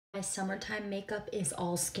My summertime makeup is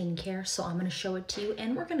all skincare, so I'm gonna show it to you,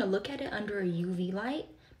 and we're gonna look at it under a UV light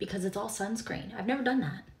because it's all sunscreen. I've never done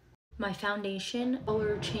that. My foundation,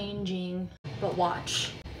 color changing, but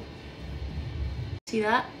watch. See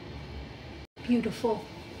that? Beautiful.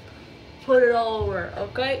 Put it all over,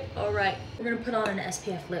 okay? All right, we're gonna put on an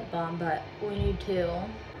SPF lip balm, but we need to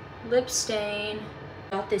lip stain.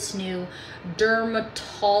 Got this new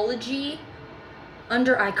Dermatology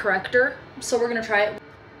under eye corrector, so we're gonna try it.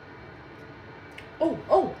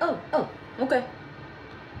 Oh, okay.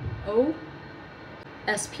 Oh,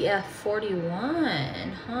 SPF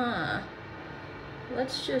 41, huh?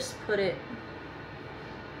 Let's just put it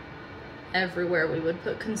everywhere we would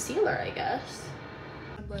put concealer, I guess.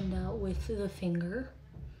 Blend out with the finger,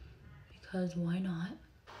 because why not?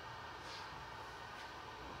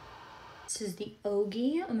 This is the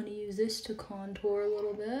Ogi. I'm gonna use this to contour a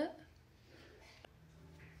little bit.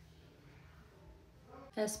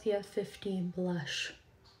 SPF 50 blush.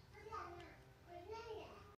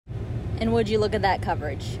 And would you look at that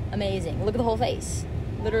coverage? Amazing. Look at the whole face.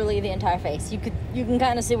 Literally the entire face. You can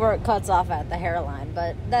kind of see where it cuts off at the hairline,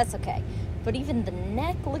 but that's okay. But even the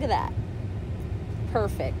neck, look at that.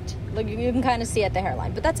 Perfect. Look, you can kind of see at the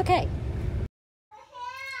hairline, but that's okay.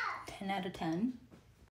 10 out of 10.